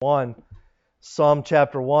1. Psalm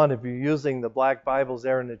chapter 1. If you're using the black Bibles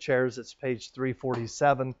there in the chairs, it's page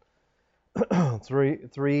 347.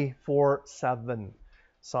 347.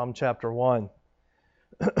 Psalm chapter 1.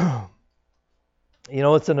 You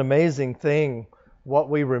know, it's an amazing thing what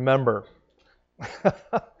we remember.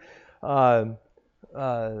 I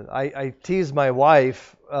tease my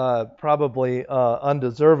wife, probably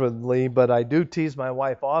undeservedly, but I do tease my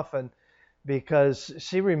wife often because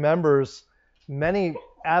she remembers many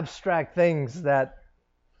abstract things that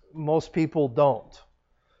most people don't.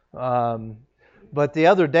 But the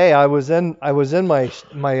other day I was in my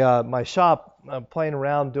shop playing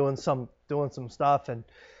around doing some stuff, and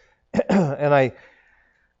and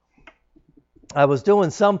I was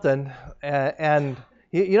doing something, and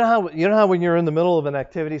you know how when you're in the middle of an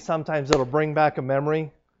activity, sometimes it'll bring back a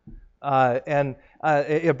memory, and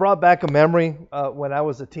it brought back a memory when I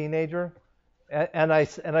was a teenager, and I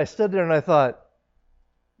stood there and I thought,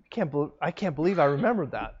 I can't believe I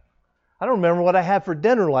remembered that. I don't remember what I had for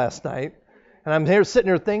dinner last night, and I'm sitting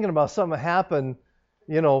here thinking about something that happened,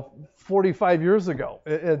 45 years ago.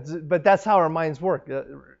 But that's how our minds work,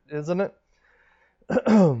 isn't it?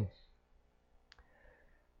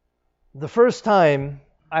 The first time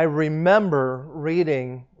I remember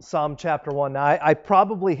reading Psalm chapter 1, now I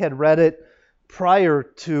probably had read it prior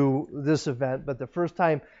to this event, but the first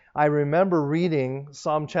time I remember reading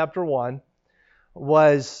Psalm chapter 1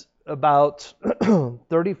 was about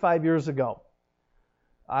 35 years ago.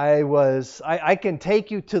 I can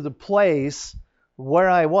take you to the place where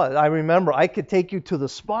I was. I remember I could take you to the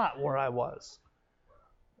spot where I was.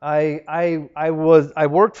 I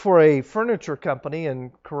worked for a furniture company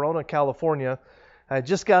in Corona, California. I had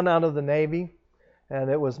just gotten out of the Navy, and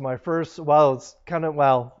it was my first. It's kind of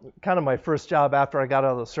my first job after I got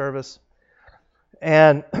out of the service,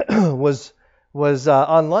 and was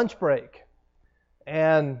on lunch break.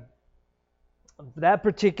 And that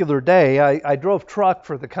particular day, I drove truck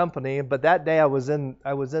for the company, but that day I was in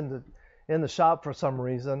the shop for some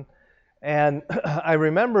reason, and I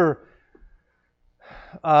remember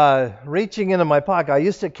reaching into my pocket. I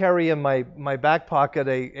used to carry in my back pocket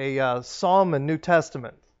a Psalm and New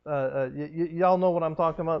Testament. Y'all know what I'm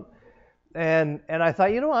talking about. And I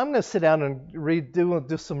thought, I'm going to sit down and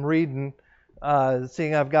do some reading,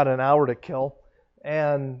 seeing I've got an hour to kill,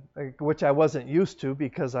 and which I wasn't used to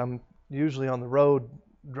because I'm usually on the road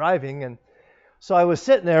driving. And so I was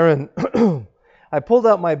sitting there and I pulled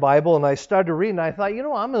out my Bible and I started reading. I thought,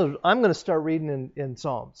 I'm going to start reading in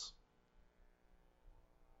Psalms.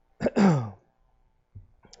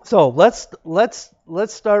 So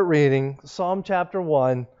let's start reading Psalm chapter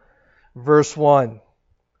 1, verse 1. It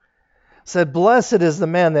said, "Blessed is the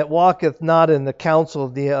man that walketh not in the counsel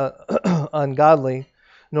of the ungodly,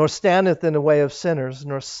 nor standeth in the way of sinners,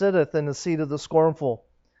 nor sitteth in the seat of the scornful.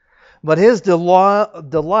 But his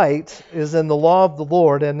delight is in the law of the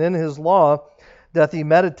Lord, and in his law doth he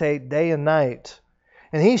meditate day and night.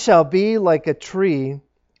 And he shall be like a tree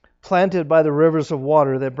planted by the rivers of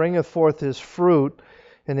water, that bringeth forth his fruit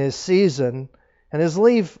in his season, and his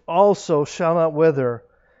leaf also shall not wither,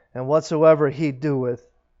 and whatsoever he doeth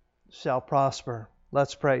shall prosper."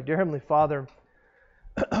 Let's pray. Dear Heavenly Father,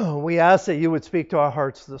 we ask that you would speak to our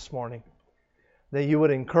hearts this morning, that you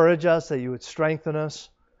would encourage us, that you would strengthen us.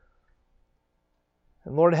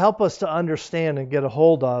 And Lord, help us to understand and get a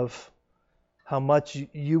hold of how much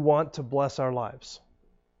you want to bless our lives.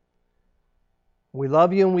 We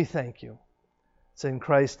love you and we thank you. It's in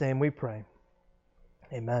Christ's name we pray.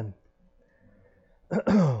 Amen.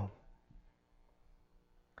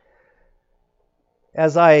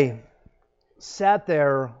 As I sat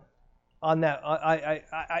there on that,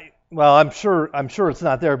 I'm sure it's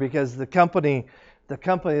not there because the company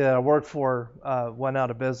that I worked for went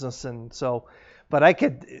out of business, and so, but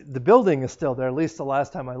the building is still there. At least the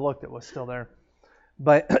last time I looked, it was still there.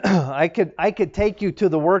 But I could take you to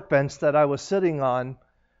the workbench that I was sitting on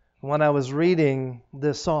when I was reading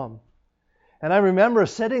this psalm. And I remember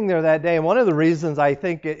sitting there that day, and one of the reasons I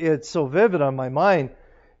think it's so vivid on my mind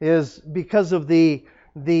is because of the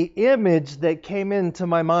image that came into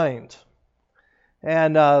my mind.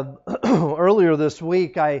 And earlier this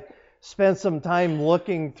week, I spent some time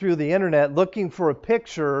looking through the internet, looking for a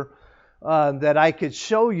picture that I could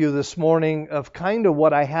show you this morning of kind of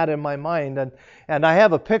what I had in my mind. And I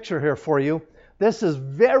have a picture here for you. This is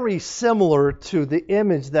very similar to the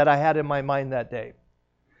image that I had in my mind that day.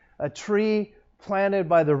 A tree planted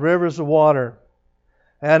by the rivers of water.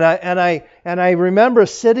 And I remember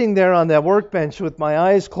sitting there on that workbench with my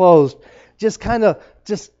eyes closed, just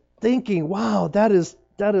thinking, wow, that is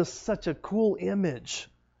such a cool image.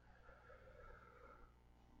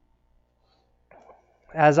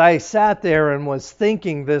 as I sat there and was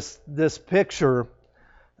thinking this picture,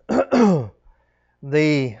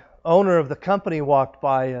 the owner of the company walked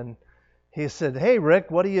by and he said, "Hey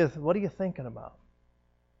Rick, what are you thinking about?"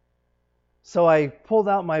 So I pulled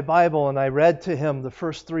out my Bible and I read to him the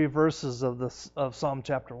first 3 verses of Psalm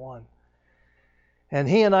chapter 1. And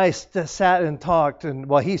he and I sat and talked, and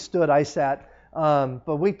well, he stood, I sat,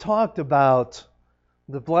 but we talked about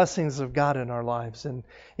the blessings of God in our lives. And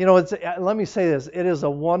let me say this: it is a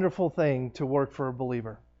wonderful thing to work for a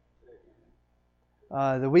believer.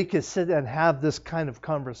 That we could sit and have this kind of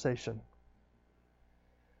conversation.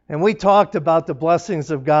 And we talked about the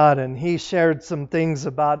blessings of God, and he shared some things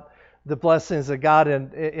about the blessings of God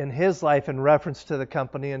in his life in reference to the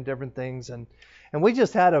company and different things. And we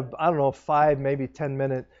just had a, 5, maybe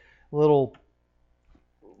 10-minute little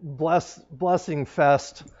blessing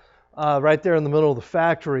fest right there in the middle of the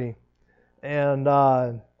factory. And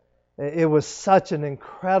it was such an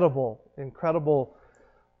incredible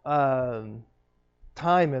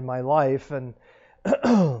time in my life. And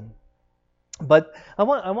but I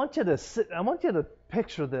want you to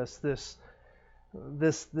picture this,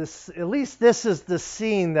 at least this is the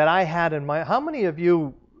scene that I had in my. How many of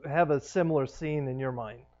you have a similar scene in your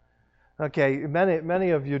mind? Okay,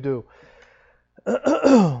 many of you do.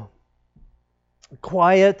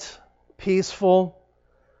 Quiet, peaceful,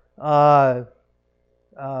 no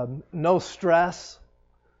stress.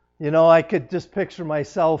 I could just picture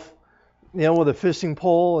myself, with a fishing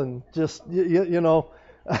pole and just,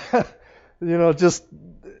 just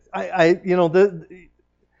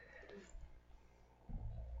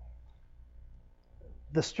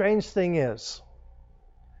the strange thing is,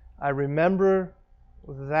 I remember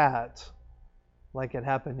that like it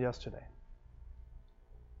happened yesterday.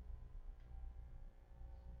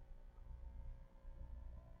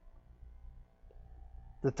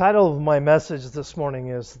 The title of my message this morning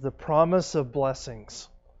is The Promise of Blessings.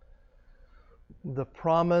 The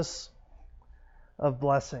Promise of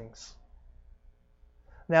Blessings.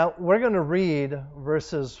 Now, we're going to read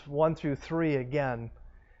verses 1 through 3 again.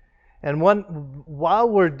 And while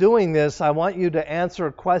we're doing this, I want you to answer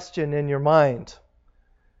a question in your mind.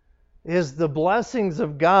 Is the blessings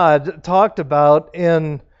of God talked about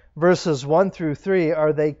in verses 1 through 3,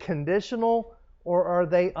 are they conditional or are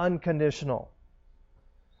they unconditional?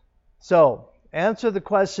 So, answer the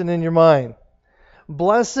question in your mind.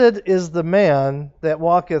 Blessed is the man that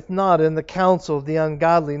walketh not in the counsel of the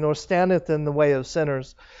ungodly, nor standeth in the way of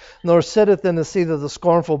sinners, nor sitteth in the seat of the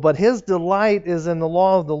scornful. But his delight is in the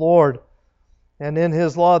law of the Lord, and in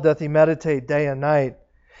his law doth he meditate day and night.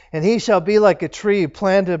 And he shall be like a tree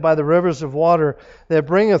planted by the rivers of water, that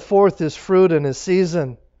bringeth forth his fruit in his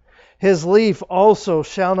season. His leaf also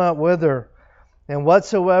shall not wither, and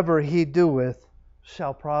whatsoever he doeth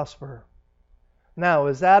shall prosper. Now,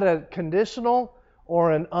 is that a conditional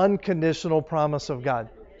or an unconditional promise of God?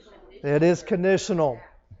 It is conditional.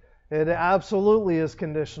 It absolutely is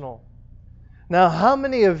conditional. Now, how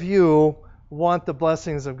many of you want the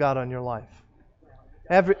blessings of God on your life?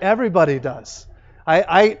 Everybody does.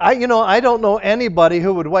 I don't know anybody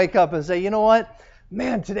who would wake up and say, you know what?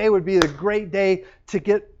 Man, today would be a great day to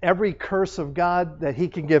get every curse of God that He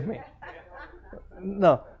can give me.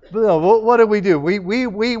 No. What do?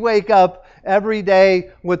 We wake up every day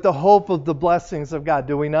with the hope of the blessings of God,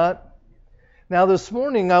 do we not? Now this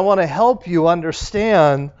morning I want to help you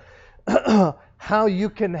understand how you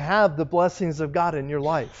can have the blessings of God in your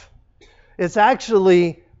life. It's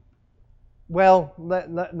actually, no,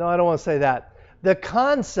 I don't want to say that. The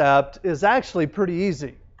concept is actually pretty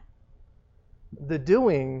easy. The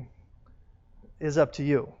doing is up to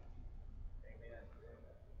you.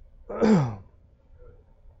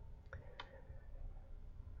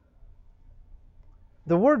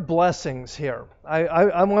 The word blessings here,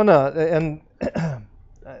 I want to, and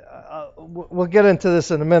we'll get into this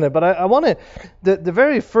in a minute, but I want to, the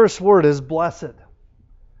very first word is blessed.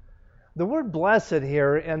 The word blessed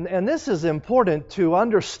here, and this is important to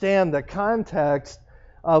understand the context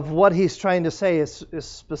of what he's trying to say is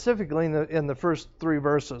specifically in the first 3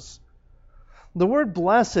 verses. The word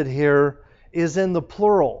blessed here is in the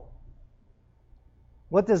plural.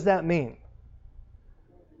 What does that mean?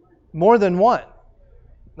 More than one.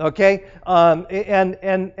 Okay,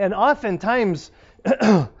 and oftentimes,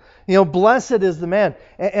 blessed is the man,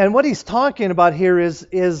 and what he's talking about here is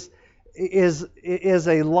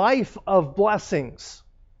a life of blessings,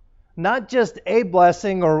 not just a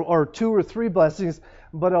blessing or 2 or 3 blessings,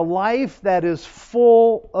 but a life that is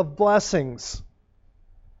full of blessings.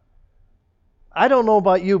 I don't know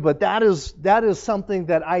about you, but that is something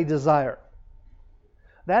that I desire.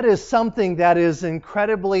 That is something that is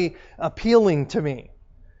incredibly appealing to me.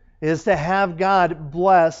 is to have God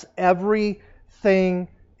bless everything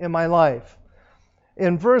in my life.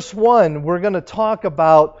 In verse 1, we're going to talk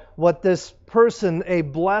about what this person, a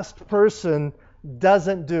blessed person,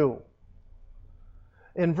 doesn't do.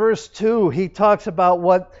 In verse 2, he talks about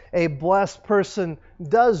what a blessed person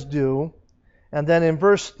does do. And then in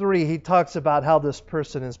verse 3, he talks about how this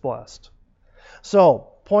person is blessed.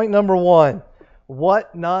 So, point number 1,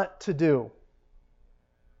 what not to do.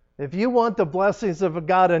 If you want the blessings of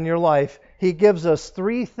God in your life, he gives us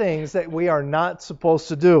 3 things that we are not supposed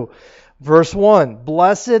to do. Verse 1,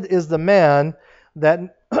 blessed is the man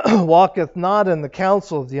that walketh not in the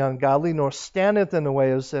counsel of the ungodly, nor standeth in the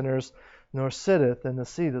way of sinners, nor sitteth in the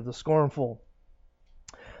seat of the scornful.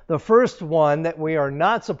 The first one that we are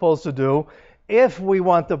not supposed to do, if we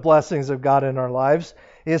want the blessings of God in our lives,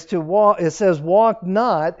 is to walk. It says, walk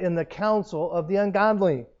not in the counsel of the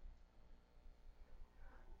ungodly.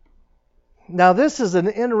 Now, this is an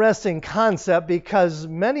interesting concept because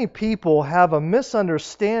many people have a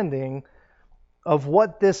misunderstanding of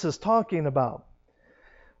what this is talking about.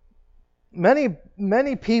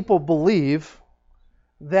 Many people believe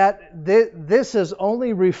that this is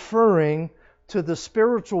only referring to the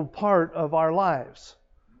spiritual part of our lives.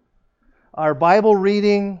 Our Bible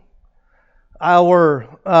reading, our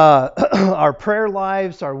prayer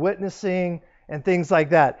lives, our witnessing, and things like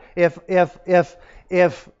that. If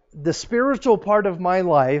the spiritual part of my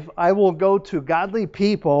life, I will go to godly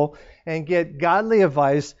people and get godly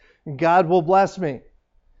advice, God will bless me.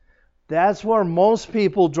 That's where most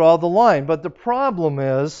people draw the line. But the problem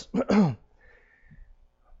is,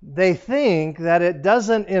 they think that it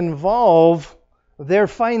doesn't involve their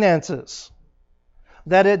finances,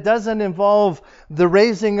 that it doesn't involve the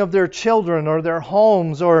raising of their children or their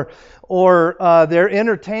homes or their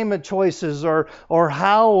entertainment choices or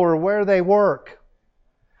how or where they work.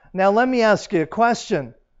 Now let me ask you a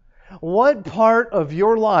question. What part of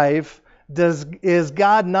your life is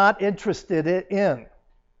God not interested in?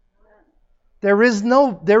 There is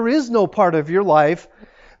no part of your life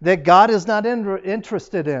that God is not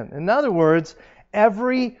interested in. In other words,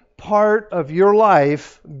 every part of your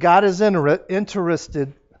life, God is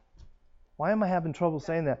interested. Why am I having trouble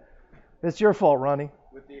saying that? It's your fault, Ronnie.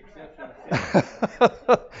 With the exception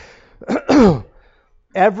of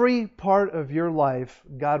every part of your life,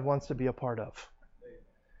 God wants to be a part of.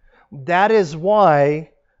 That is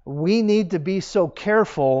why we need to be so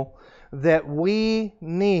careful that we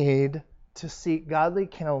need to seek godly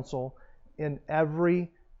counsel in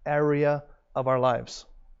every area of our lives.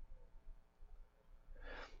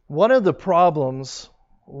 One of the problems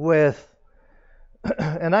with,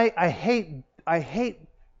 and I hate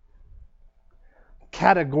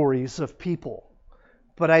categories of people,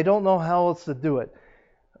 but I don't know how else to do it.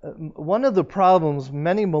 One of the problems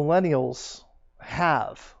many millennials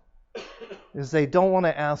have is they don't want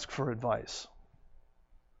to ask for advice.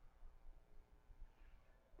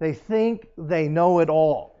 They think they know it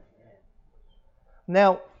all.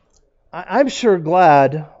 Now, I'm sure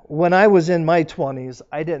glad when I was in my 20s,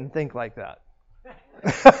 I didn't think like that.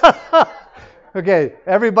 Okay,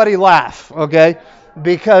 everybody laugh, okay?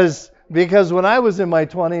 Because when I was in my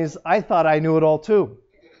 20s, I thought I knew it all too.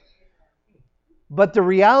 But the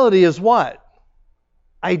reality is what?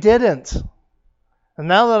 I didn't. And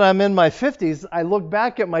now that I'm in my 50s, I look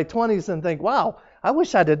back at my 20s and think, wow, I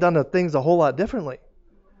wish I'd have done the things a whole lot differently.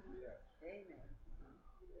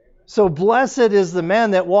 So blessed is the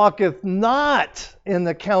man that walketh not in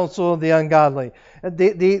the counsel of the ungodly.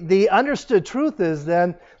 The understood truth is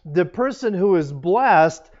then the person who is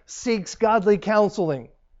blessed seeks godly counseling.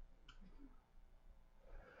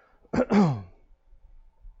 The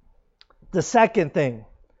second thing,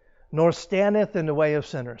 nor standeth in the way of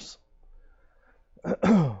sinners.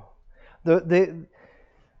 The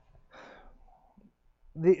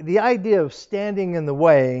idea of standing in the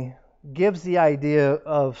way gives the idea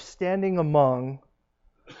of standing among,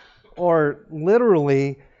 or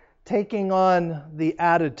literally taking on the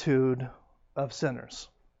attitude of sinners.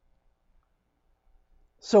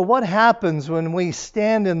 So what happens when we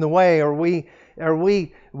stand in the way, or we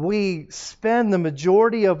spend the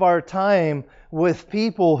majority of our time with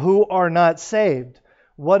people who are not saved?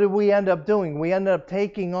 What do we end up doing? We end up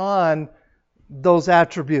taking on those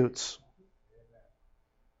attributes.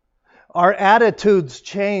 Our attitudes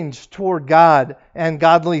change toward God and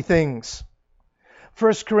godly things.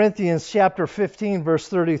 1 Corinthians chapter 15, verse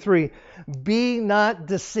 33, be not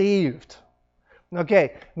deceived.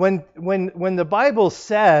 Okay, when the Bible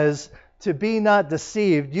says to be not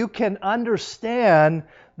deceived, you can understand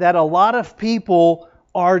that a lot of people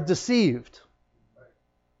are deceived.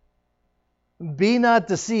 Be not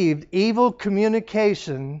deceived. Evil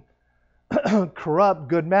communication corrupt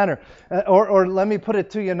good manner. Or let me put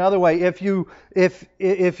it to you another way. If you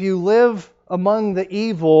live among the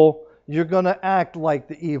evil, you're going to act like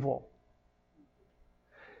the evil.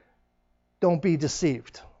 Don't be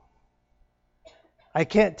deceived. I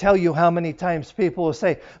can't tell you how many times people will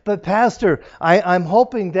say, but Pastor, I'm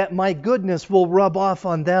hoping that my goodness will rub off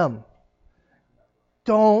on them.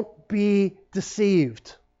 Don't be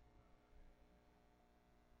deceived.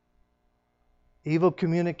 Evil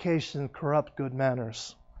communication corrupt good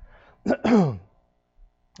manners.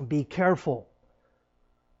 Be careful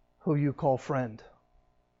who you call friend.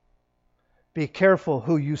 Be careful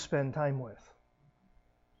who you spend time with.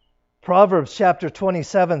 Proverbs chapter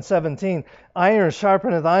 27:17, iron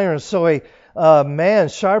sharpeneth iron, so a man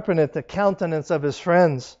sharpeneth the countenance of his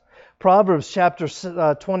friends. Proverbs chapter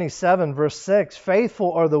 27, verse 6,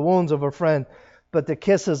 faithful are the wounds of a friend, but the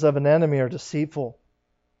kisses of an enemy are deceitful.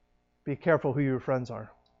 Be careful who your friends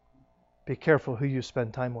are. Be careful who you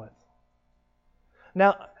spend time with.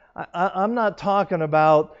 Now, I'm not talking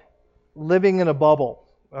about living in a bubble.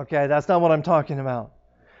 Okay, that's not what I'm talking about.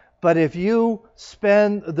 But if you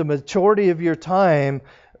spend the majority of your time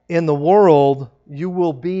in the world, you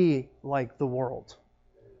will be like the world.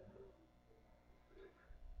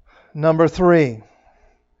 Number 3,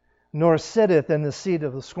 nor sitteth in the seat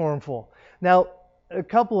of the scornful. Now, a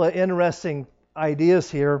couple of interesting ideas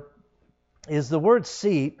here is the word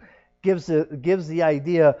seat gives the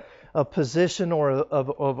idea of position or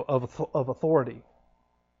of authority.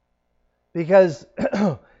 Because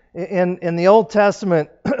in the Old Testament,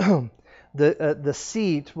 the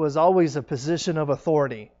seat was always a position of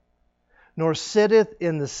authority. Nor sitteth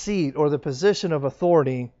in the seat or the position of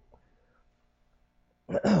authority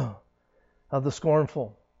of the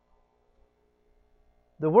scornful.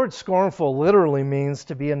 The word scornful literally means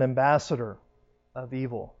to be an ambassador of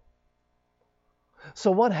evil.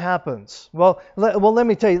 So what happens? Well, let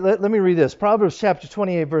me tell you. Let me read this. Proverbs chapter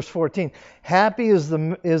 28, verse 14. Happy is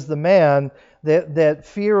the man that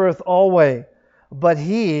feareth always, but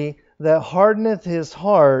he that hardeneth his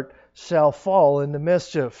heart shall fall into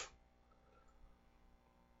mischief.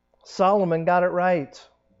 Solomon got it right.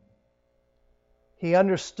 He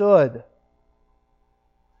understood.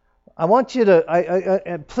 I want you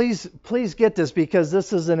to please get this, because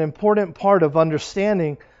this is an important part of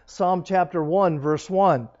understanding Psalm chapter 1, verse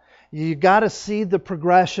 1. You got to see the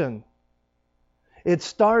progression. It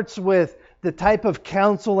starts with the type of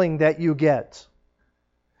counseling that you get.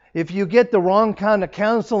 If you get the wrong kind of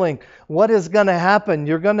counseling, what is going to happen?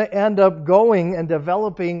 You're going to end up going and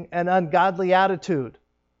developing an ungodly attitude.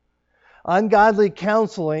 Ungodly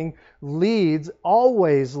counseling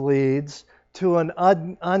always leads to an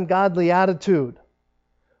ungodly attitude,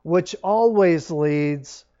 which always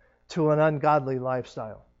leads to an ungodly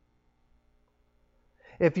lifestyle.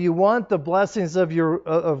 If you want the blessings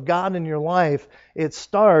of God in your life, it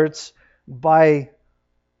starts by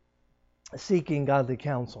seeking godly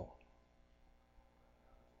counsel,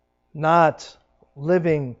 not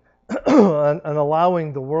living and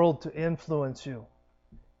allowing the world to influence you,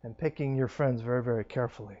 and picking your friends very, very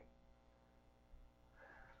carefully.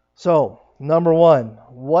 So, number 1,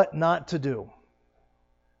 what not to do.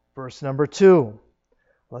 Verse number 2,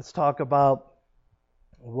 let's talk about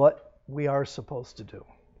what we are supposed to do.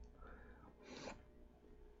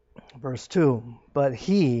 Verse 2, but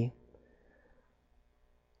he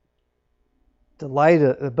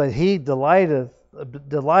delighteth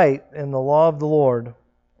delight in the law of the Lord,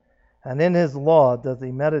 and in his law doth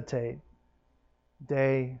he meditate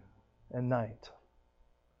day and night.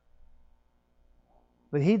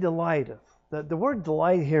 But he delighteth. The word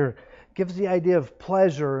delight here gives the idea of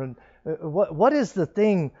pleasure. And what is the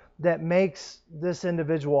thing that makes this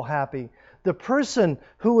individual happy? The person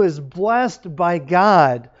who is blessed by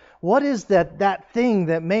God, what is that thing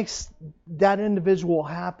that makes that individual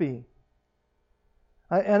happy?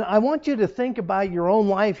 And I want you to think about your own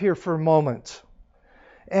life here for a moment.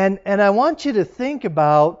 And I want you to think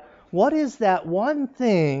about, what is that one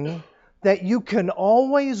thing that you can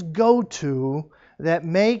always go to that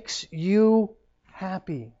makes you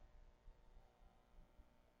happy?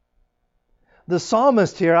 The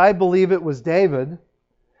psalmist here, I believe it was David,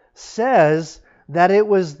 says that it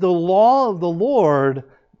was the law of the Lord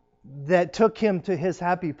that took him to his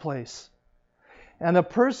happy place. And a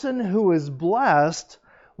person who is blessed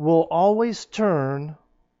will always turn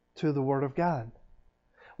to the Word of God.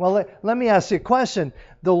 Well, let me ask you a question.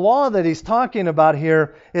 The law that he's talking about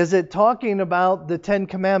here, is it talking about the 10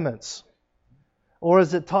 Commandments? Or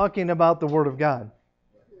is it talking about the Word of God?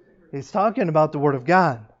 He's talking about the Word of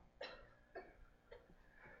God.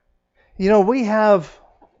 You know, we have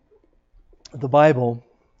the Bible,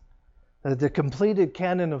 The completed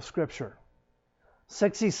canon of Scripture.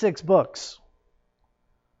 66 books.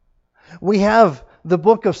 We have the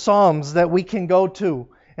book of Psalms that we can go to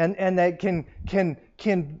and that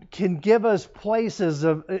can give us places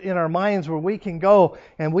in our minds where we can go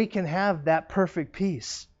and we can have that perfect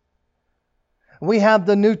peace. We have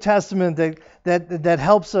the New Testament that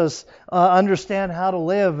helps us understand how to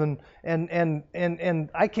live, and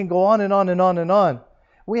I can go on and on and on and on.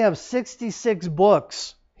 We have 66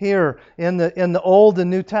 books here in the Old and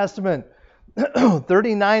New Testament,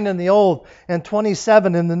 39 in the Old and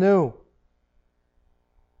 27 in the New.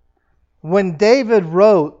 When David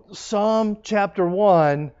wrote Psalm chapter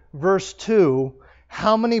 1, verse 2,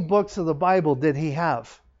 how many books of the Bible did he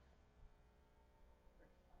have?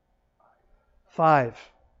 5.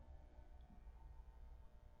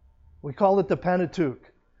 We call it the Pentateuch.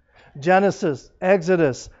 Genesis,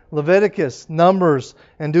 Exodus, Leviticus, Numbers,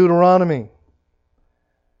 and Deuteronomy.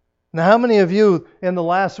 Now, how many of you in the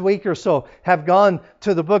last week or so have gone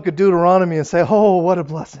to the book of Deuteronomy and say, oh, what a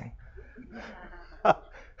blessing?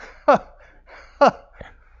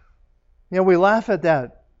 We laugh at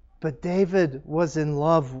that. But David was in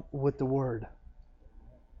love with the Word.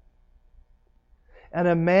 And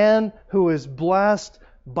a man who is blessed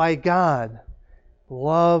by God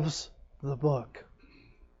loves the book.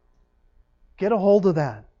 Get a hold of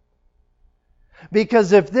that.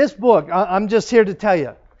 Because if this book, I'm just here to tell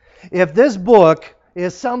you, if this book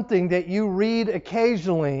is something that you read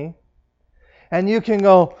occasionally and you can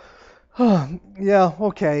go, oh, yeah,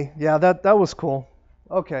 okay, yeah, that was cool.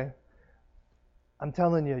 Okay. I'm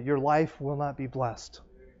telling you, your life will not be blessed.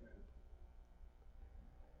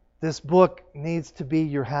 This book needs to be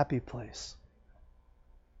your happy place.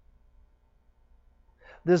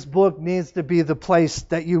 This book needs to be the place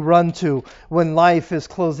that you run to when life is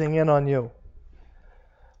closing in on you.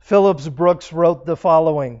 Phillips Brooks wrote the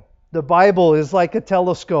following: the Bible is like a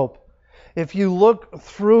telescope. If you look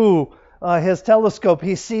through his telescope,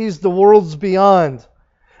 he sees the worlds beyond.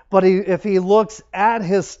 But if he looks at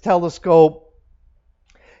his telescope,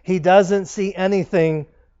 he doesn't see anything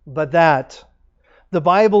but that. The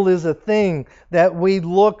Bible is a thing that we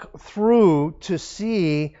look through to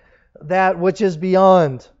see that which is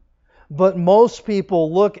beyond. But most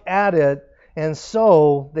people look at it, and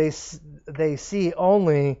so they see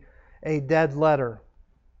only a dead letter.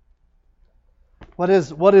 What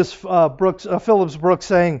is Phillips Brooks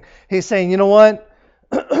saying? He's saying, you know what?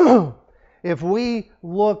 If we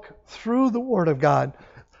look through the Word of God,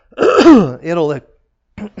 it'll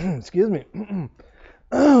excuse me.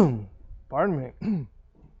 Pardon me.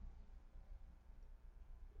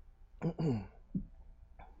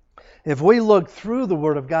 If we look through the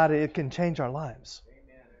Word of God, it can change our lives.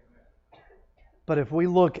 But if we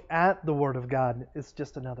look at the Word of God, it's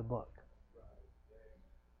just another book.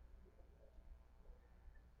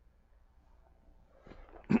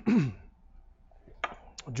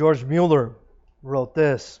 George Mueller wrote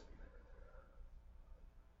this.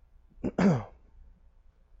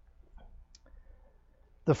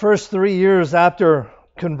 The first 3 years after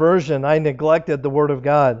conversion, I neglected the Word of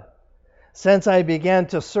God. Since I began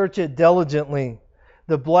to search it diligently,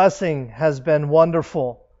 the blessing has been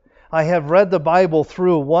wonderful. I have read the Bible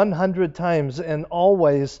through 100 times and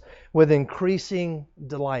always with increasing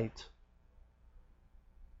delight.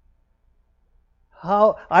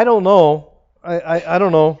 How? I don't know. I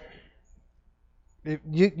don't know.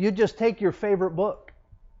 You just take your favorite book.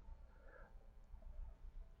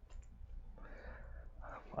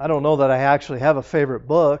 I don't know that I actually have a favorite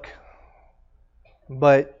book,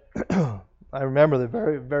 but I remember the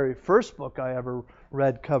very, very first book I ever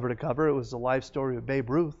read cover to cover. It was the life story of Babe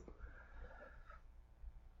Ruth.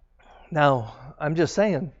 Now, I'm just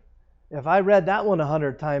saying, if I read that one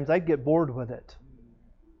 100 times, I'd get bored with it.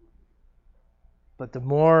 But the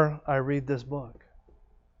more I read this book,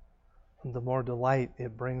 the more delight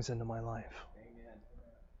it brings into my life.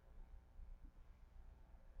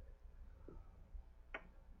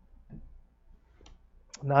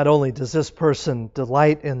 Not only does this person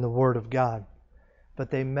delight in the Word of God,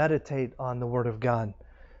 but they meditate on the Word of God.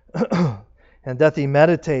 And doth he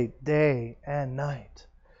meditate day and night.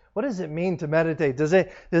 What does it mean to meditate? Does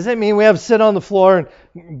it mean we have to sit on the floor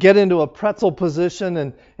and get into a pretzel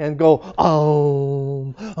position and go,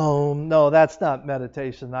 no, that's not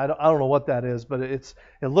meditation. I don't know what that is, but it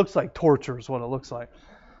looks like torture is what it looks like.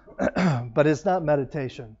 But it's not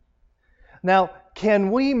meditation. Now,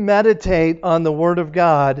 can we meditate on the Word of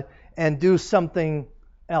God and do something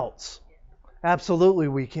else? Absolutely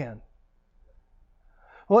we can.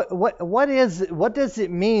 What does it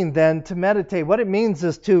mean then to meditate? What it means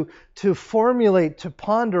is to formulate, to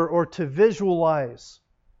ponder, or to visualize.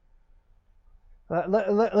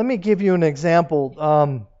 Let me give you an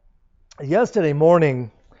example. Yesterday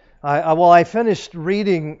morning, I finished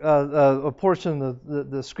reading a portion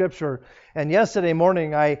of the scripture, and yesterday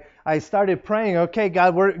morning I started praying. Okay,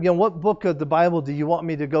 God, what book of the Bible do you want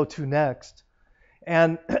me to go to next?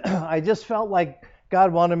 And I just felt like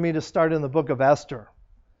God wanted me to start in the book of Esther.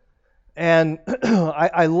 And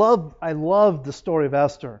I love the story of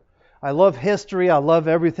Esther. I love history. I love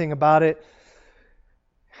everything about it.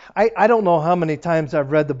 I don't know how many times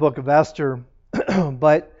I've read the book of Esther,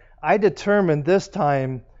 but I determined this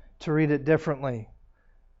time to read it differently.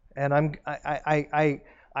 And I'm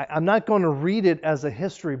not going to read it as a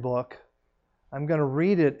history book. I'm going to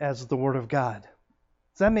read it as the Word of God.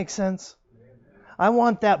 Does that make sense? I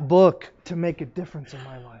want that book to make a difference in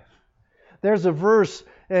my life. There's a verse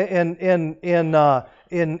in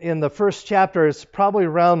the first chapter. It's probably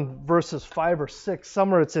around verses 5 or 6.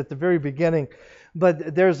 Somewhere it's at the very beginning.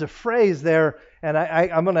 But there's a phrase there, and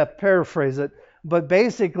I'm going to paraphrase it. But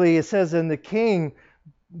basically it says, "And the king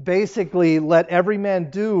basically let every man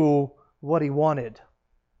do what he wanted."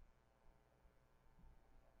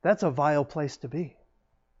 That's a vile place to be.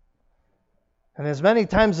 And as many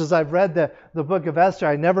times as I've read the book of Esther,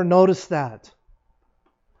 I never noticed that.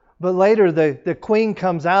 But later the queen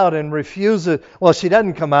comes out and refuses. Well, she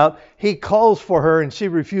doesn't come out. He calls for her and she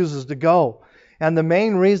refuses to go. And the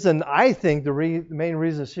main reason, I think, the main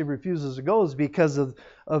reason she refuses to go is because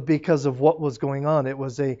of what was going on. It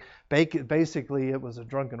was basically it was a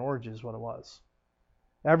drunken orgy is what it was.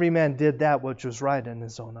 Every man did that which was right in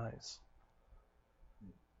his own eyes.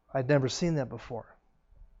 I'd never seen that before.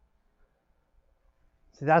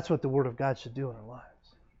 See, that's what the Word of God should do in our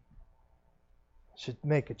lives. It should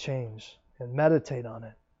make a change and meditate on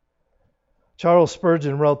it. Charles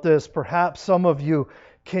Spurgeon wrote this: "Perhaps some of you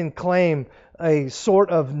can claim a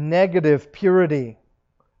sort of negative purity."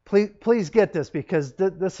 Please get this, because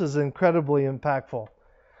this is incredibly impactful.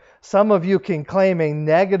 Some of you can claim a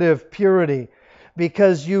negative purity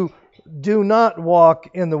because you do not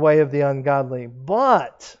walk in the way of the ungodly.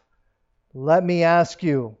 But let me ask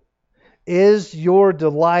you, is your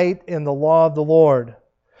delight in the law of the Lord?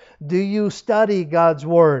 Do you study God's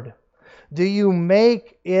Word? Do you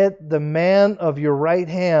make it the man of your right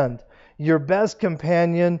hand, your best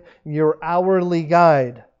companion, your hourly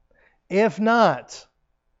guide? If not,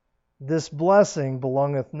 this blessing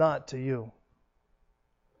belongeth not to you.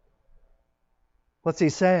 What's he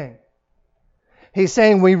saying? He's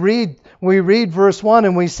saying we read verse 1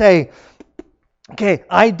 and we say, okay,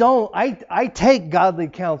 I take godly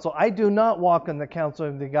counsel. I do not walk in the counsel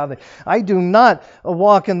of the godly. I do not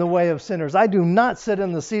walk in the way of sinners. I do not sit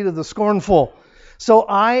in the seat of the scornful. So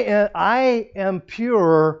I am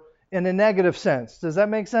pure in a negative sense. Does that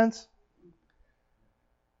make sense?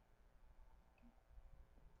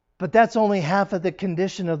 But that's only half of the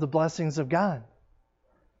condition of the blessings of God.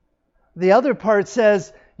 The other part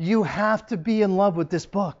says you have to be in love with this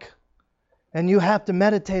book. And you have to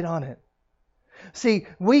meditate on it. See,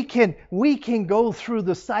 we can go through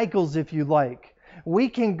the cycles if you like. We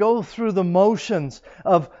can go through the motions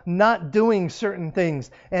of not doing certain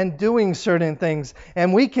things and doing certain things.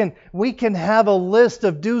 And we can have a list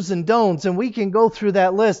of do's and don'ts, and we can go through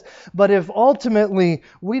that list. But if ultimately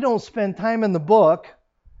we don't spend time in the book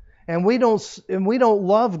and we don't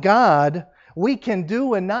love God, we can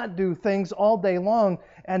do and not do things all day long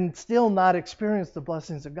and still not experience the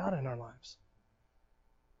blessings of God in our lives.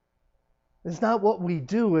 It's not what we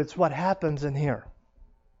do, it's what happens in here.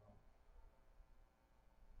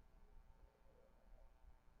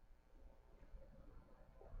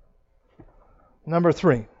 Number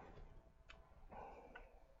 3.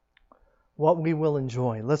 What we will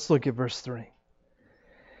enjoy. Let's look at verse 3.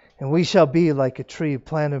 "And we shall be like a tree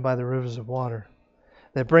planted by the rivers of water,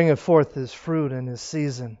 that bringeth forth his fruit in his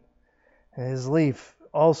season, and his leaf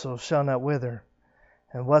also shall not wither,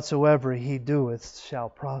 and whatsoever he doeth shall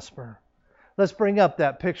prosper." Let's bring up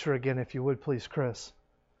that picture again, if you would, please, Chris.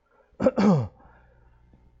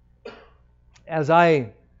 As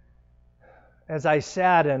I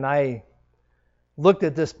sat and I looked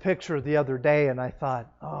at this picture the other day, and I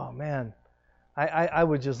thought, oh man, I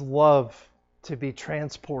would just love to be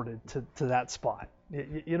transported to that spot.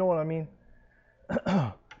 You know what I mean?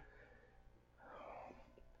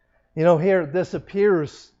 You know, here, this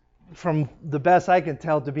appears, from the best I can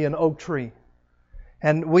tell, to be an oak tree.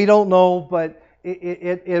 And we don't know, but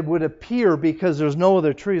it would appear, because there's no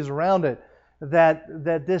other trees around it,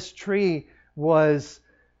 that this tree was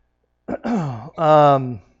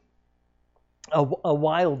a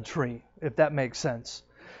wild tree, if that makes sense.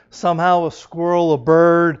 Somehow a squirrel, a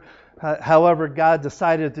bird, however God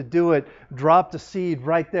decided to do it, dropped a seed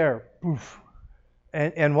right there. Poof.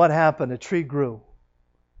 And what happened? A tree grew.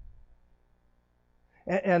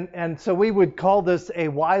 And so we would call this a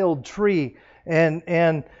wild tree. And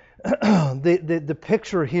the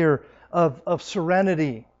picture here of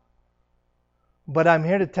serenity. But I'm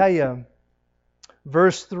here to tell you,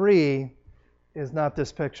 verse 3 is not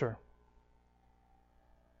this picture.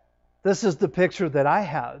 This is the picture that I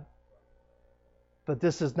had, but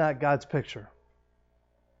this is not God's picture.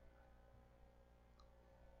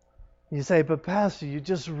 You say, but Pastor, you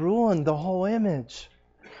just ruined the whole image.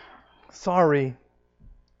 Sorry,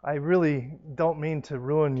 I really don't mean to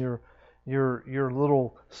ruin your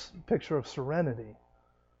little picture of serenity.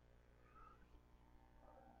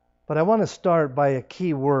 But I want to start by a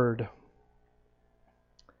key word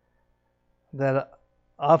that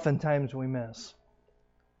oftentimes we miss.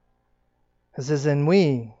 It says,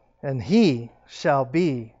 and he shall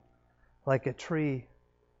be like a tree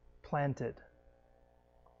planted.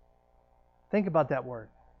 Think about that word.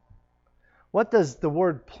 What does the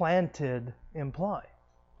word planted imply?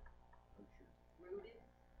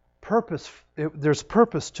 Purpose. There's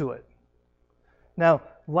purpose to it. Now,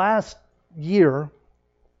 last year,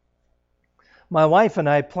 my wife and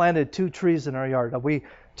I planted 2 trees in our yard.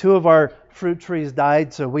 2 of our fruit trees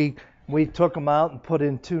died, so we took them out and put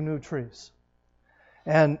in 2 new trees.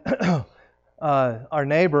 And our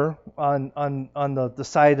neighbor on the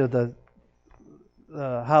side of the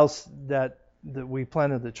house that we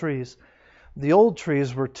planted the trees, the old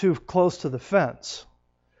trees were too close to the fence.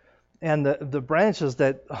 And the branches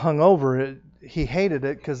that hung over it, he hated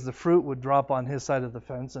it because the fruit would drop on his side of the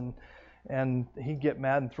fence, and he'd get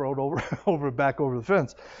mad and throw it back over the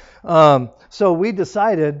fence. So we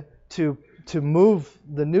decided to move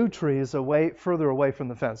the new trees further away from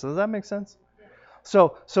the fence. Does that make sense?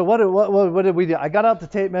 So what did we do? I got out the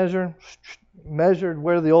tape measure, measured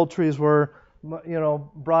where the old trees were,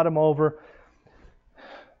 brought them over.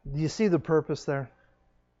 Do you see the purpose there?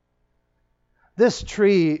 This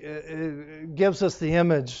tree gives us the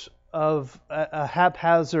image of a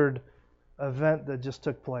haphazard event that just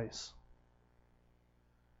took place.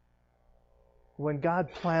 When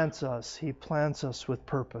God plants us, He plants us with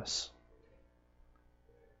purpose.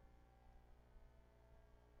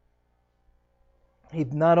 He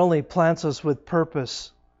not only plants us with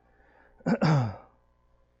purpose, but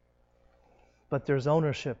there's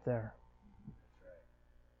ownership there.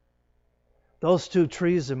 Those 2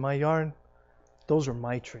 trees in my yard, those are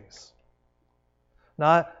my trees.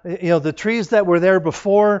 Now, the trees that were there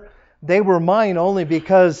before, they were mine only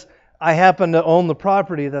because I happened to own the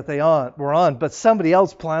property that they were on, but somebody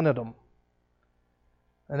else planted them.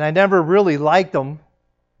 And I never really liked them.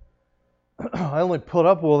 I only put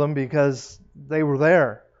up with them because they were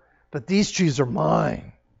there. But these trees are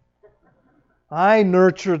mine. I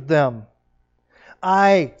nurtured them.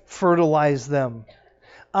 I fertilize them.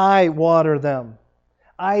 I water them.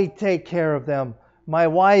 I take care of them. My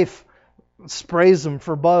wife sprays them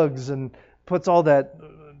for bugs and puts all that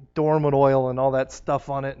dormant oil and all that stuff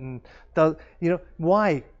on it. And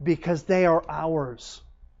why? Because they are ours.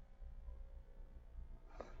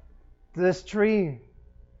 This tree,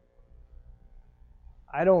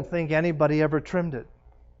 I don't think anybody ever trimmed it.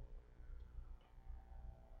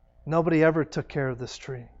 Nobody ever took care of this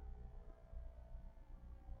tree.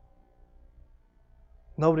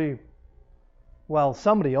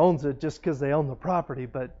 Somebody owns it just because they own the property,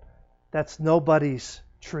 but that's nobody's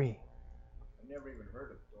tree. I never even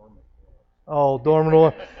heard of dormant oil. Oh, dormant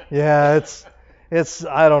oil. Yeah, it's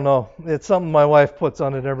I don't know. It's something my wife puts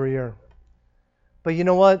on it every year. But you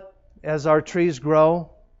know what? As our trees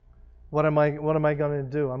grow, what am I going to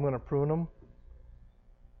do? I'm going to prune them.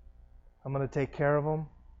 I'm going to take care of them.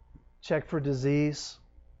 Check for disease.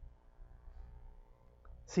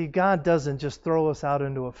 See, God doesn't just throw us out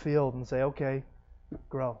into a field and say, okay,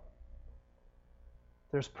 grow.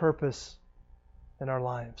 There's purpose in our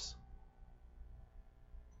lives.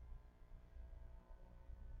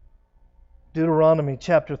 Deuteronomy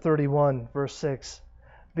chapter 31, verse 6.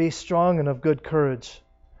 Be strong and of good courage.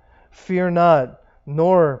 Fear not,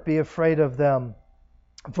 nor be afraid of them.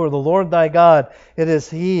 For the Lord thy God, it is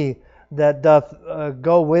He that doth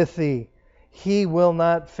go with thee. He will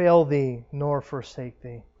not fail thee, nor forsake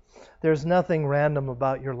thee. There's nothing random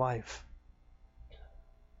about your life.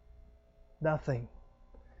 Nothing.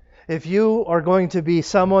 If you are going to be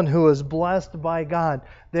someone who is blessed by God,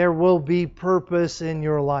 there will be purpose in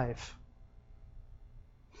your life.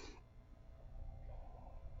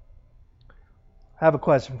 I have a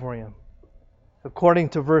question for you. According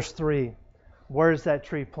to verse 3, where is that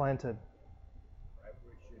tree planted?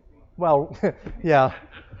 Well, yeah.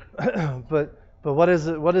 but what does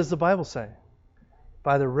the Bible say?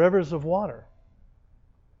 By the rivers of water.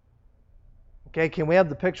 Okay, can we have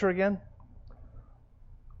the picture again?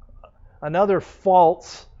 Another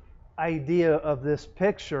false idea of this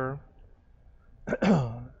picture.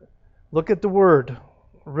 Look at the word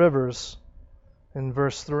rivers in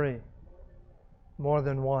verse 3. More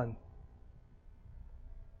than one.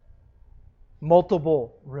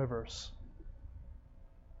 Multiple rivers.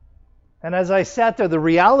 And as I sat there, the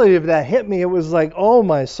reality of that hit me. It was like, oh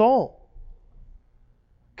my soul.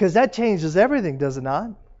 Because that changes everything, does it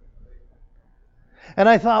not? And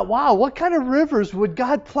I thought, wow, what kind of rivers would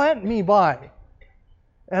God plant me by?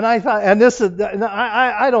 And I thought, and this is,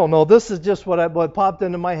 I don't know, this is just what popped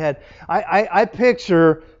into my head. I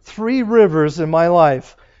picture 3 rivers in my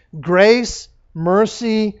life: grace,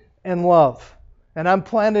 mercy, and love. And I'm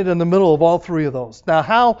planted in the middle of all 3 of those. Now,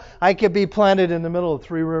 how I could be planted in the middle of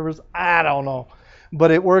 3 rivers, I don't know.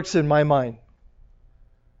 But it works in my mind.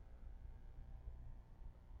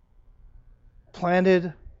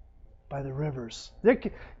 Planted by the rivers.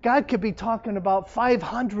 God could be talking about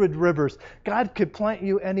 500 rivers. God could plant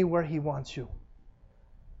you anywhere He wants you.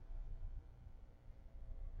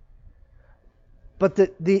 But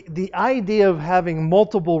the idea of having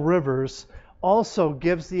multiple rivers also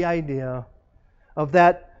gives the idea of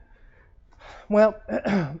that. Well,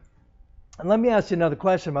 let me ask you another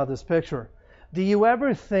question about this picture. Do you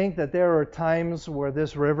ever think that there are times where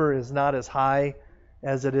this river is not as high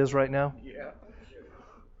as it is right now? Yeah.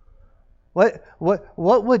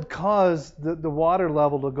 What would cause the water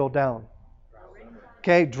level to go down?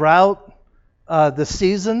 Okay, drought, the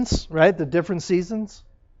seasons, right? The different seasons.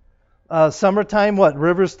 Summertime, what?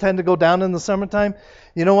 Rivers tend to go down in the summertime.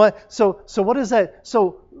 You know what? So what is that?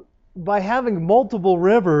 So by having multiple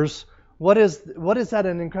rivers, what is that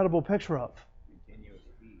an incredible picture of?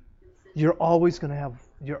 You're always going to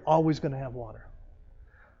have water.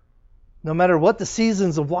 No matter what the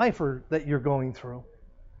seasons of life are that you're going through,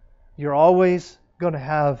 you're always going to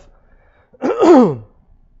have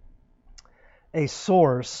a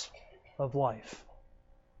source of life.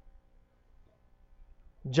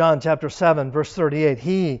 John chapter 7, verse 38,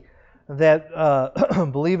 he that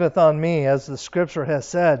believeth on me, as the scripture has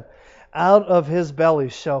said, out of his belly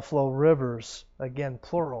shall flow rivers, again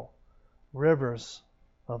plural, rivers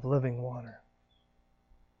of living water.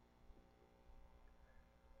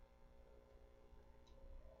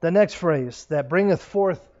 The next phrase, that bringeth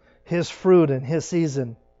forth his fruit in his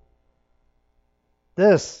season.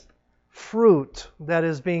 This fruit that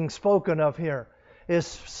is being spoken of here is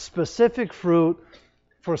specific fruit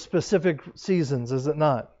for specific seasons, is it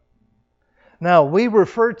not? Now, we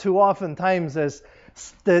refer to oftentimes as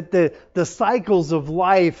the cycles of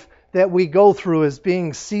life that we go through as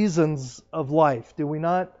being seasons of life, do we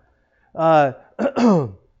not?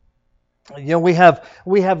 We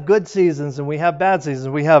have good seasons and we have bad seasons.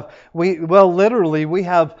 We have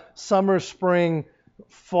summer, spring,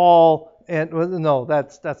 fall, and no,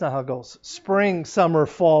 that's not how it goes. Spring, summer,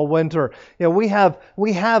 fall, winter. We have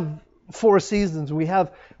 4 seasons. We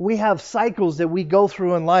have cycles that we go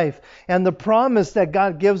through in life. And the promise that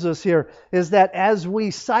God gives us here is that as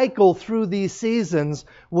we cycle through these seasons,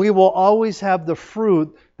 we will always have the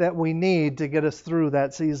fruit that we need to get us through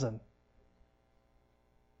that season.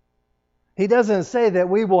 He doesn't say that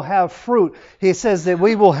we will have fruit. He says that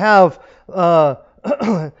we will have,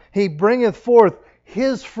 He bringeth forth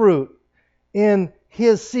His fruit in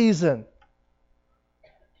His season.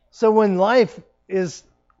 So when life is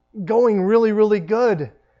going really, really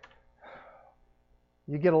good,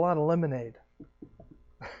 you get a lot of lemonade.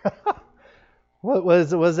 What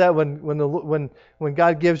was that when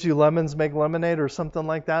God gives you lemons, make lemonade or something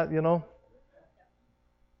like that, you know?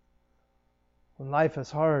 When life is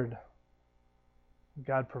hard,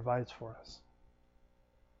 God provides for us.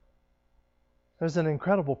 There's an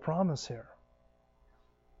incredible promise here.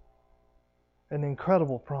 An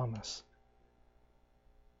incredible promise.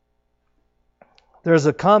 There's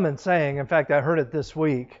a common saying, in fact, I heard it this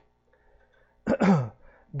week.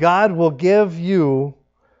 God will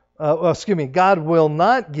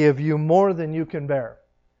not give you more than you can bear.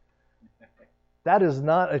 That is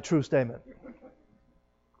not a true statement.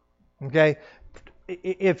 Okay?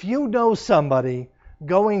 If you know somebody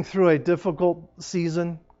going through a difficult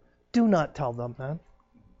season, do not tell them that.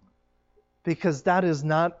 Because that is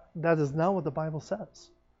not what the Bible says.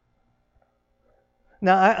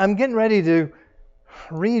 Now, I'm getting ready to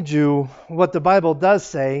read you what the Bible does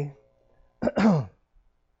say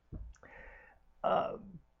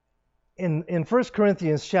in 1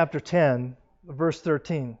 Corinthians chapter 10, verse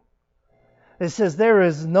 13. It says, "There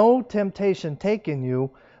is no temptation taken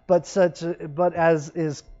you, but such as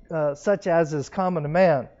is common to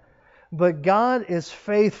man. But God is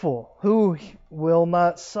faithful, who will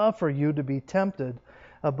not suffer you to be tempted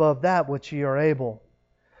above that which ye are able.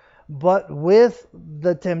 But with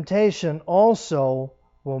the temptation also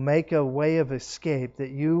will make a way of escape,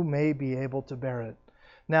 that you may be able to bear it.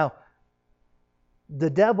 Now, the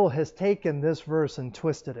devil has taken this verse and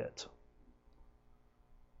twisted it.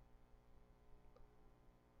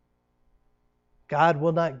 God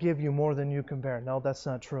will not give you more than you can bear. No, that's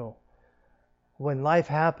not true. When life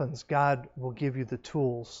happens, God will give you the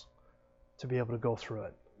tools to be able to go through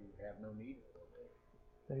it. You have no need.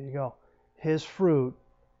 There you go. His fruit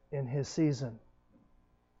in His season.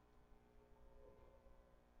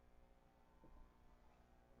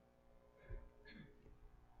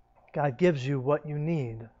 God gives you what you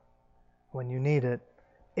need when you need it,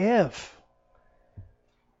 if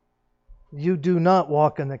you do not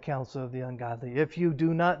walk in the counsel of the ungodly, if you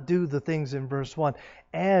do not do the things in verse 1,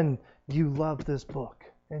 and you love this book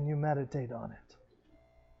and you meditate on it.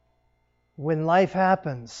 When life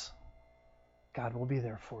happens, God will be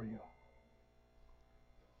there for you.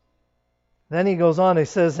 Then he goes on, he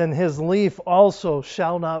says, and his leaf also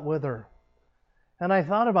shall not wither. And I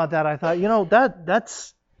thought about that. I thought,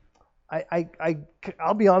 that's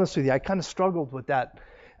I'll be honest with you, I kind of struggled with that.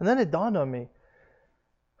 And then it dawned on me,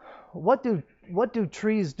 what do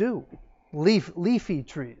trees do? Leafy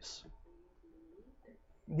trees.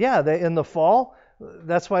 Yeah, in the fall,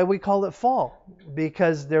 that's why we call it fall,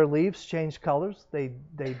 because their leaves change colors, they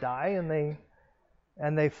die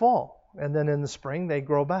and they fall, and then in the spring they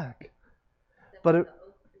grow back. But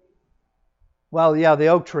the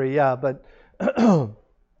oak tree, yeah, but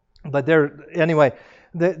but anyway.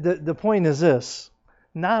 The point is this: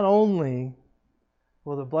 not only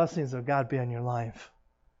will the blessings of God be on your life,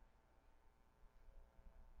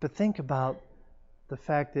 but think about the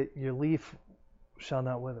fact that your leaf shall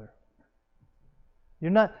not wither.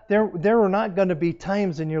 There are not going to be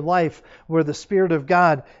times in your life where the Spirit of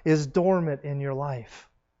God is dormant in your life.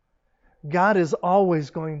 God is always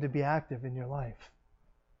going to be active in your life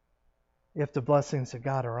if the blessings of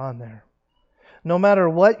God are on there. No matter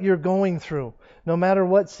what you're going through, no matter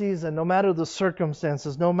what season, no matter the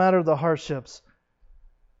circumstances, no matter the hardships,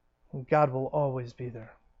 God will always be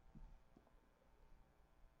there.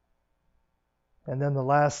 And then the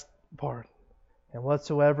last part, and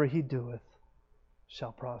whatsoever He doeth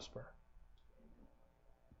shall prosper.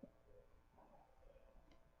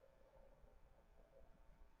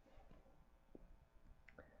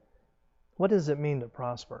 What does it mean to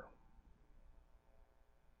prosper?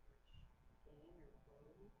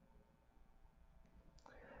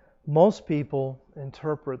 Most people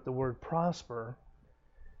interpret the word prosper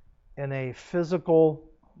in a physical,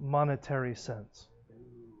 monetary sense.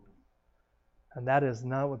 And that is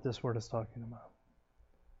not what this word is talking about.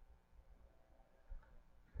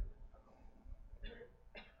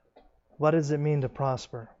 What does it mean to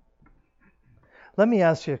prosper? Let me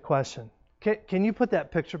ask you a question. Can you put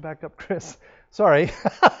that picture back up, Chris? Sorry.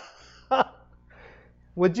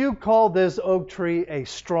 Would you call this oak tree a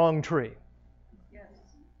strong tree? Yes.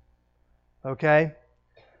 Okay.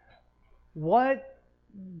 What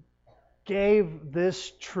gave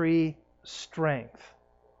this tree strength?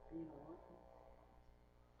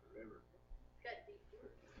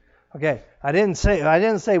 Okay, I didn't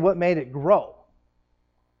say what made it grow.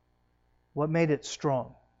 What made it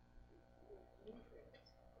strong?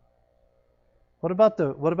 What about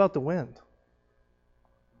the wind?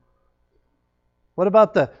 What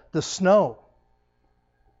about the snow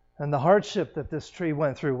and the hardship that this tree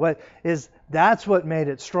went through? That's what made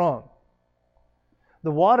it strong.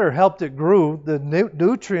 The water helped it grow, the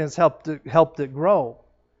nutrients helped it grow.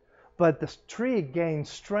 But the tree gained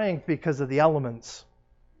strength because of the elements.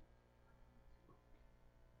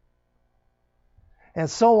 And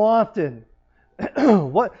so often,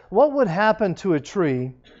 what would happen to a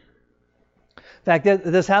tree? In fact,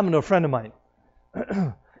 this happened to a friend of mine.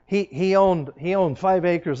 He owned 5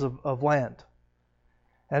 acres of land,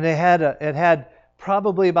 and it had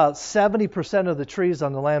probably about 70% of the trees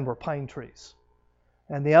on the land were pine trees,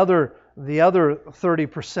 and the other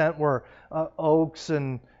 30% were oaks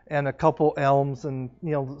and a couple elms and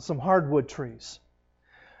some hardwood trees.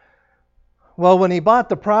 Well, when he bought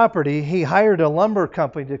the property, he hired a lumber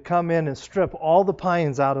company to come in and strip all the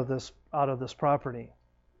pines out of this property.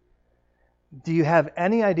 Do you have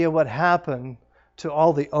any idea what happened to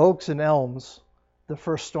all the oaks and elms the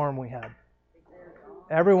first storm we had?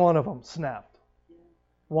 Every one of them snapped.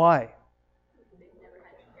 Why?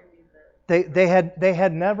 They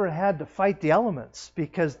had never had to fight the elements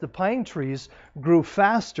because the pine trees grew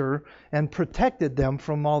faster and protected them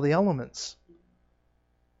from all the elements.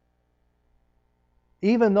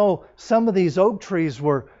 Even though some of these oak trees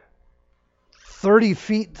were 30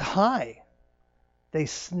 feet high, they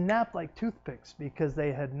snapped like toothpicks because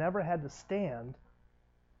they had never had to stand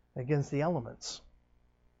against the elements.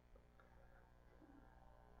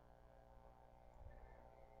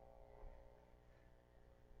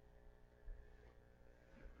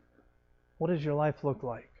 What does your life look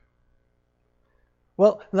like?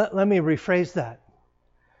 Well, let me rephrase that.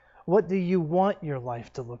 What do you want your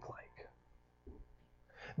life to look like?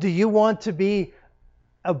 Do you want to be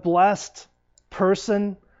a blessed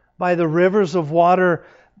person by the rivers of water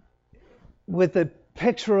with a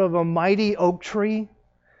picture of a mighty oak tree?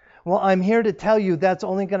 Well, I'm here to tell you that's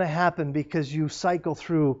only going to happen because you cycle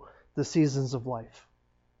through the seasons of life.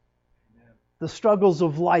 The struggles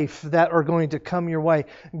of life that are going to come your way.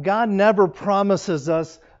 God never promises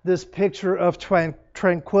us this picture of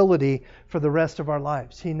tranquility for the rest of our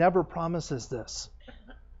lives. He never promises this.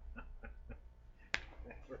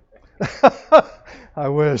 I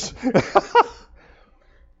wish.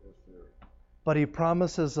 But He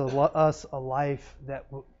promises us a life that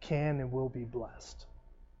can and will be blessed.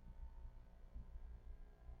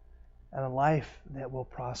 And a life that will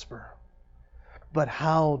prosper. But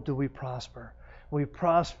how do we prosper? We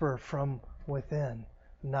prosper from within,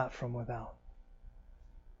 not from without.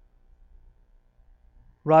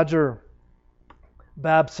 Roger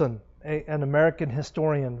Babson, an American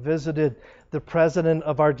historian, visited the president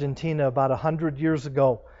of Argentina about 100 years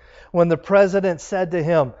ago. When the president said to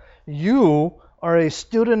him, "You are a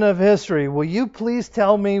student of history. Will you please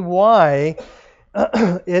tell me why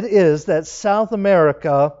it is that South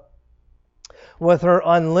America, with her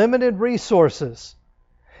unlimited resources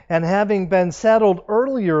and having been settled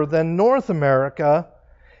earlier than North America,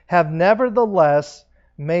 have nevertheless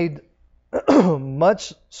made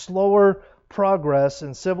much slower progress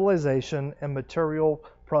in civilization and material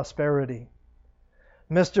prosperity?"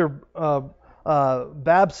 Mr.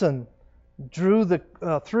 Babson threw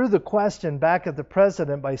the question back at the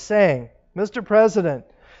president by saying, "Mr. President,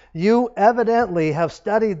 you evidently have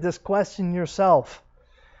studied this question yourself.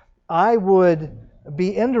 I would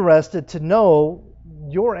be interested to know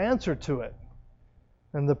your answer to it."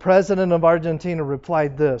 And the president of Argentina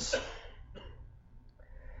replied this.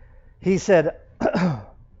 He said,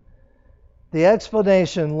 "The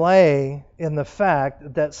explanation lay in the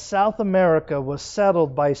fact that South America was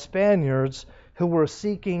settled by Spaniards who were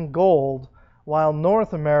seeking gold, while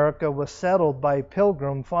North America was settled by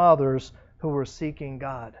Pilgrim Fathers who were seeking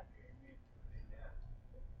God."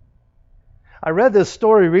 I read this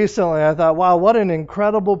story recently. I thought, wow, what an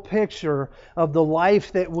incredible picture of the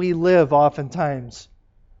life that we live oftentimes.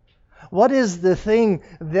 What is the thing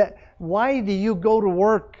why do you go to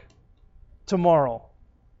work tomorrow?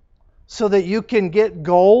 So that you can get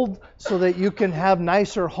gold, so that you can have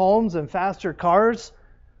nicer homes and faster cars?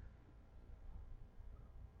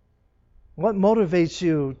 What motivates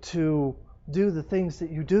you to do the things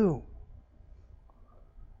that you do?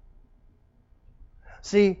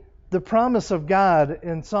 See, the promise of God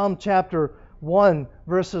in Psalm chapter 1,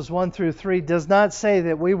 verses 1 through 3 does not say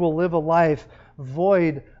that we will live a life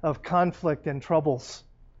void of conflict and troubles.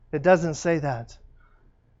 It doesn't say that.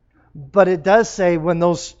 But it does say when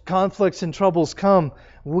those conflicts and troubles come,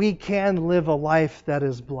 we can live a life that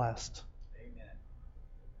is blessed. Amen.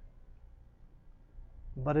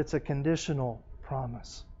 But it's a conditional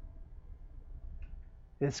promise.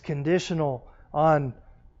 It's conditional on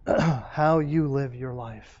how you live your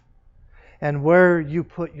life and where you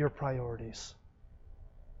put your priorities.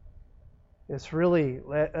 It's really,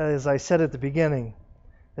 as I said at the beginning,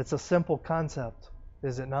 it's a simple concept,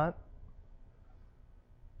 is it not?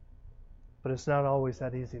 But it's not always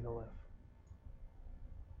that easy to live.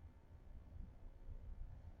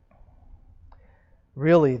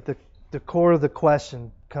 Really, the core of the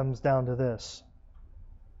question comes down to this.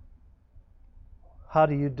 How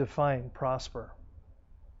do you define prosper?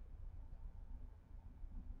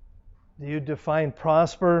 Do you define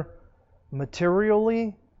prosper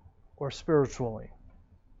materially or spiritually?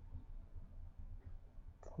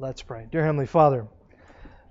 Let's pray. Dear Heavenly Father,